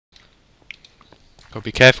Gotta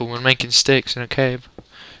be careful when making sticks in a cave.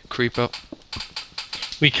 Creeper.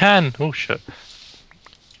 We can. Oh shit.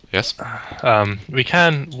 Yes? We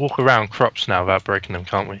can walk around crops now without breaking them,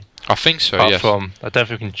 can't we? I think so, Apart yes. from, I don't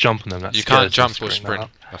think we can jump on them. That's You can't scares us, jump or bring that sprint, up.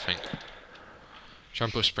 I think.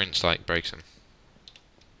 Jump or sprint's like breaks them.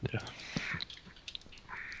 Yeah.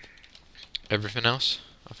 Everything else?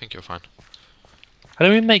 I think you're fine. How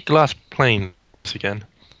do we make glass planes again?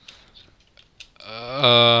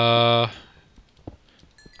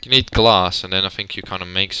 You need glass, and then I think you kind of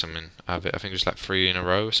make something out of it. I think it's like 3 in a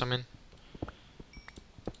row or something.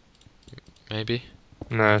 Maybe.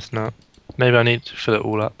 No, it's not. Maybe I need to fill it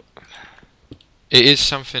all up. It is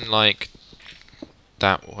something like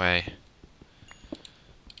that way.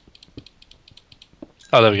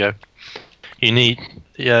 Oh, there we go. You need,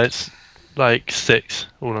 yeah, it's like 6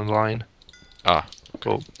 all in line. Ah.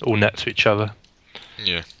 All next to each other.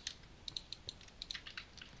 Yeah.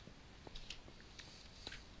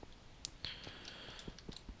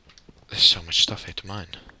 There's so much stuff here to mine.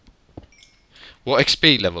 What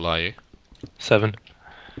XP level are you? 7.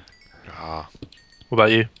 Ah. What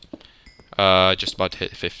about you? Just about to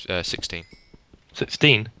hit 16.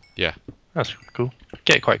 16? Yeah. That's cool.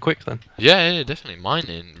 Get it quite quick then. Yeah, definitely.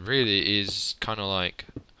 Mining really is kind of like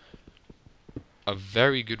a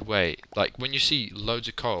very good way. Like when you see loads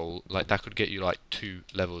of coal, like that could get you like 2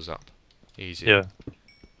 levels up, easy. Yeah.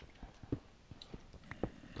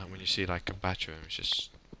 Like when you see like a batch of them, it's just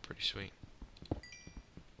pretty sweet.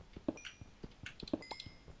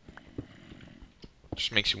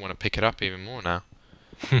 Just makes you want to pick it up even more now.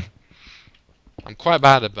 I'm quite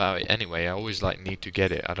bad about it anyway. I always like need to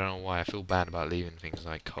get it. I don't know why. I feel bad about leaving things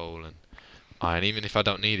like coal and iron, even if I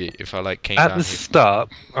don't need it. If I like came At down the here. start,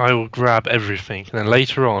 I will grab everything, and then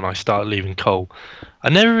later on, I start leaving coal. I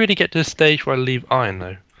never really get to the stage where I leave iron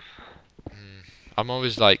though. I'm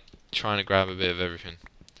always like trying to grab a bit of everything.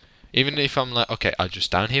 Even if I'm like, okay, I'm just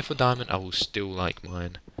down here for diamond, I will still like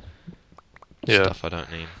mine Yeah. stuff I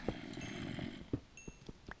don't need.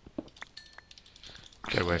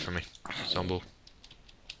 Get away from me, Zombie.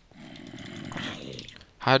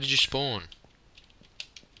 How did you spawn?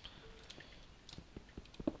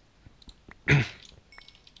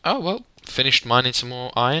 Oh well, finished mining some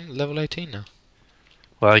more iron, level 18 now.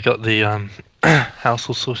 Well, I got the house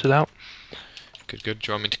all sorted out. Good, good. Do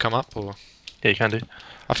you want me to come up or? Yeah, you can do.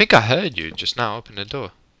 I think I heard you just now open the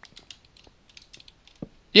door.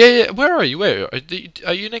 Yeah, yeah. Where are you? Where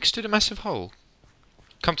are you next to the massive hole?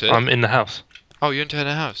 Come to it. I'm in the house. Oh, you're into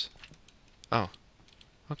the house. Oh,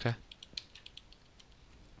 okay.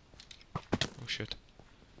 Oh shit.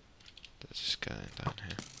 Let's just go down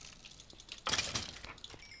here.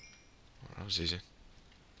 Oh, that was easy.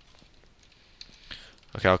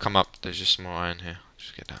 Okay, I'll come up. There's just some more iron here.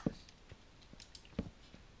 Just get that.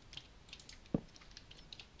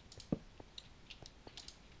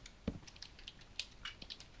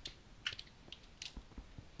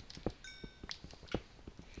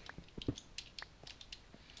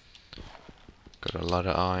 Got a lot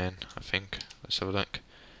of iron, I think. Let's have a look.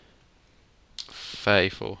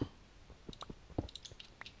 34.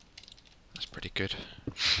 That's pretty good.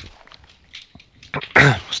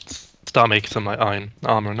 Start making some like iron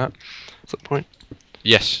armor and that. At that point.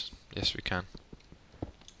 Yes, yes we can.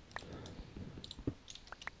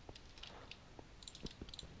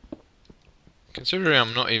 Considering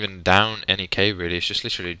I'm not even down any cave really, it's just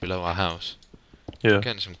literally below our house. Yeah.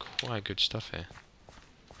 Getting some quite good stuff here.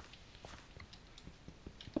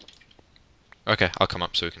 Okay, I'll come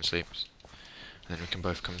up so we can sleep. And then we can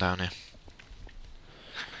both come down here.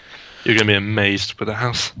 You're gonna be amazed with the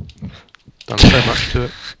house. Done so much to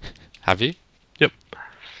it. Have you? Yep.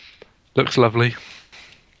 Looks lovely.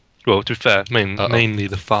 Well, to be fair, Uh-oh. mainly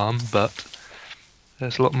the farm, but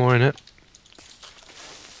there's a lot more in it.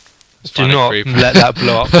 It's Do fine, not creep. let that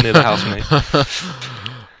blow up near the house, mate.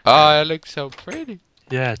 Oh, it looks so pretty.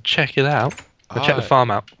 Yeah, check it out. Go check the Ah. farm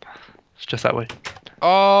out. It's just that way.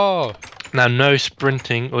 Oh, Now, no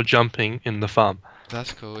sprinting or jumping in the farm.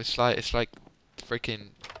 that's cool. It's like freaking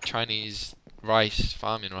Chinese rice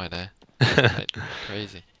farming right there. Like,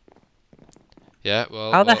 crazy. Yeah,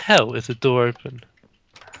 well. How the well, hell is the door open?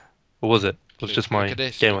 Or was it? It was look- just my look at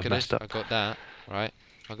this, game look was at messed this. up. I got that, right?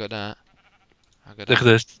 I got that. I got Look at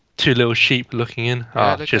that. this. 2 little sheep looking in. Yeah,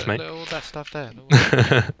 Ah, look cheers, at mate. look at all that stuff there. Look at all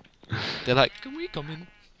that. They're like, can we come in?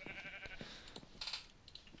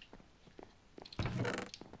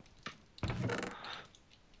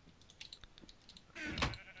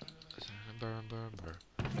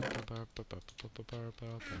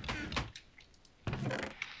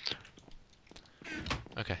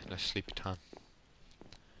 Okay, let's sleepy time.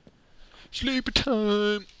 Sleepy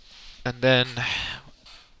time! And then,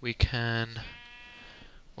 we can...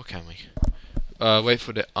 What can we? Wait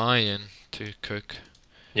for the iron to cook.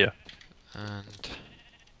 Yeah. And...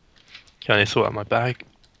 Can I sort out my bag?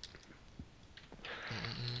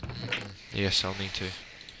 Yes, I'll need to.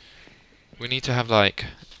 We need to have like...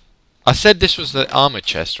 I said this was the armor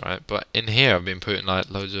chest, right? But in here I've been putting like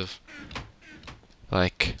loads of...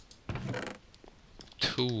 Like...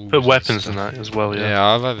 tools. Put weapons and in that as well, yeah. Yeah,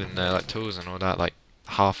 I've had in there like tools and all that, like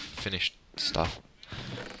half finished stuff.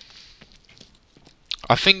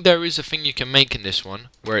 I think there is a thing you can make in this one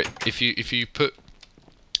where if you put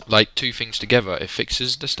like two things together, it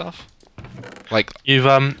fixes the stuff. Like You've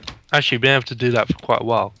actually been able to do that for quite a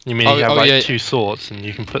while. You mean you have like yeah. two swords and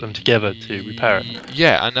you can put them together to repair it?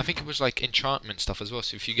 Yeah, and I think it was like enchantment stuff as well.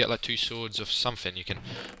 So if you get like two swords of something, you can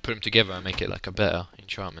put them together and make it like a better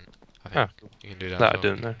enchantment. I think you can do that. That as I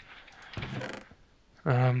well. didn't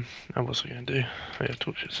know. What was I going to do? Oh yeah,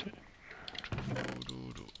 torches.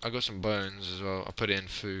 I got some bones as well. I put it in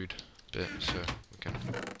food bit so we can.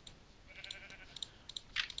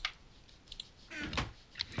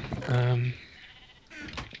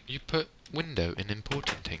 You put window in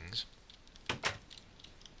important things.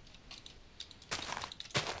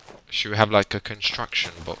 Should we have like a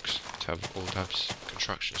construction box to have all types of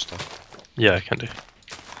construction stuff? Yeah, I can do.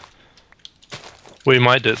 What we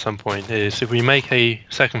might do at some point is if we make a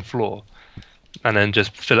second floor and then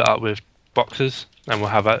just fill it up with boxes, and we'll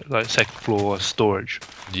have a like second floor storage.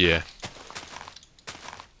 Yeah.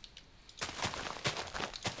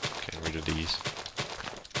 Getting rid of these.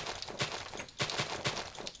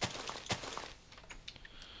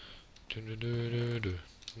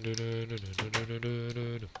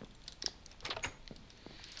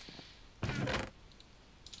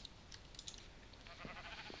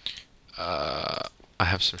 I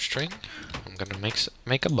have some string. I'm gonna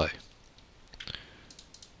make a bow.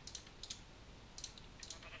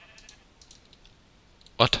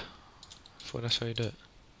 What? I thought that's how you do it.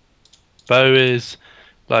 Bow is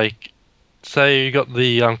like, say you got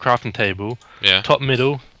the crafting table. Yeah. Top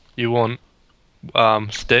middle, you want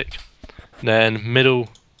stick. Then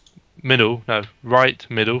right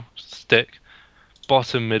middle stick.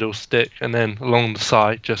 Bottom middle stick, and then along the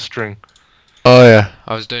side just string. Oh yeah.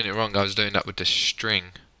 I was doing it wrong. I was doing that with the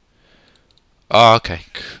string. Oh, okay.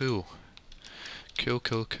 Cool. Cool.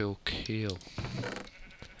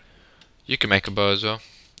 You can make a bow as well,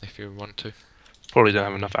 if you want to. Probably don't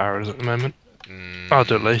have enough arrows at the moment. I'll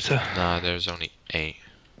do it later. Nah, there's only 8.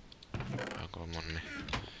 I've got them on me.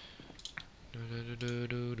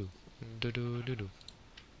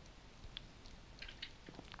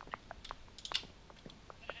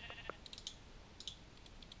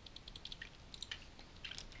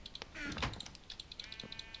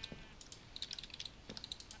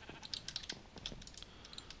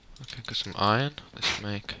 Okay, got some iron. Let's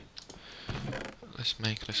make.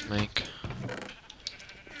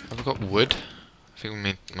 Have we got wood? I think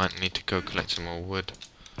we might need to go collect some more wood.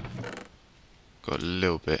 Got a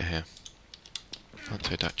little bit here. I'll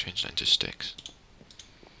take that, change that into sticks.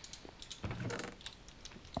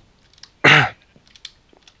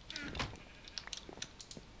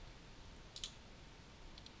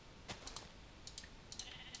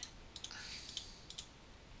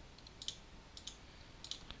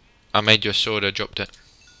 I made your sword, I dropped it.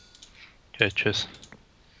 Okay, cheers.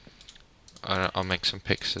 I'll make some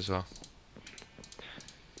picks as well.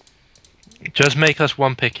 Just make us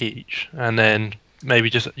one pick each, and then maybe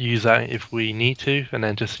just use that if we need to, and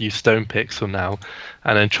then just use stone picks for now,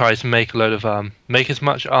 and then try to make a load of make as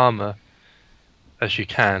much armor as you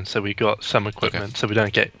can, so we got some equipment, so we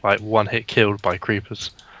don't get like one hit killed by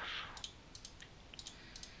creepers.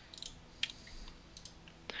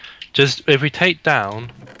 Just if we take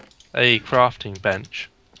down a crafting bench,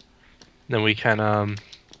 then we can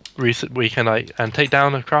take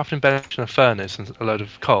down a crafting bench and a furnace and a load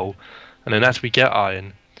of coal, and then as we get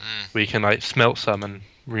iron, we can like smelt some and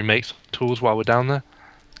remake some tools while we're down there.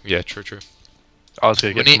 Yeah, true. I was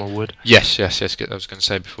gonna get some more wood. Yes. I was gonna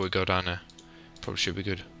say before we go down there, probably should be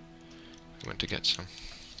good. We went to get some.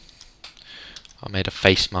 I made a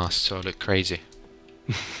face mask so I look crazy.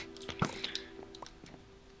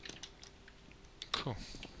 Cool.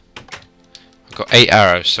 I've got 8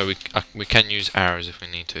 arrows, so we can use arrows if we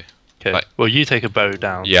need to. Okay. Like, well, you take a bow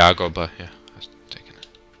down. Yeah, I got a bow. Yeah, I was taking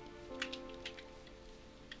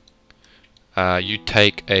it. You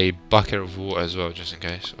take a bucket of water as well, just in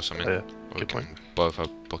case, or something. Oh, yeah. Or we Good can point. both have a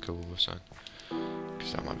bucket of water, so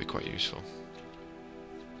because that might be quite useful.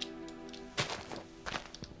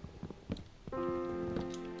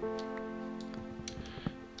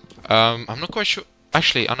 I'm not quite sure.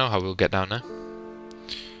 Actually, I know how we'll get down there.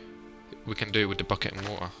 we can do with the bucket and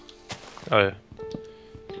water. Oh yeah.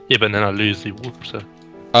 Yeah, but then I lose the water.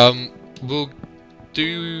 We'll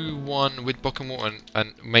do one with bucket and water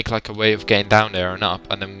and make like a way of getting down there and up,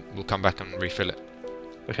 and then we'll come back and refill it.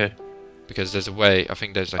 Okay. Because there's a way. I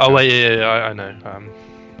think there's like Oh wait, yeah, I know.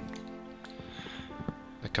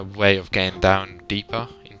 like a way of getting down deeper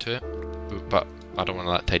into it, but I don't want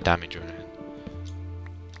to like take damage or anything.